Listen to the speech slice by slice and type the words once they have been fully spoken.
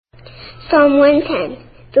Psalm 110.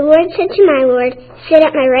 The Lord said to my Lord, sit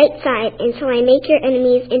at my right side until I make your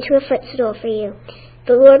enemies into a footstool for you.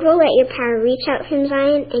 The Lord will let your power reach out from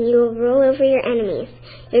Zion, and you will rule over your enemies.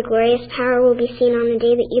 Your glorious power will be seen on the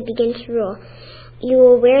day that you begin to rule. You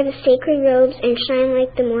will wear the sacred robes and shine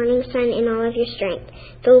like the morning sun in all of your strength.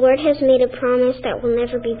 The Lord has made a promise that will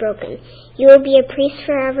never be broken. You will be a priest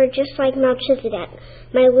forever, just like Melchizedek.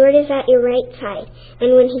 My Lord is at your right side,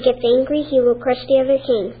 and when he gets angry, he will crush the other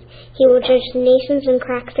kings. He will judge the nations and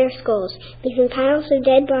crack their skulls, leaving piles of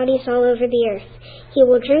dead bodies all over the earth. He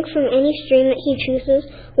will drink from any stream that he chooses,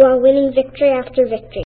 while winning victory after victory.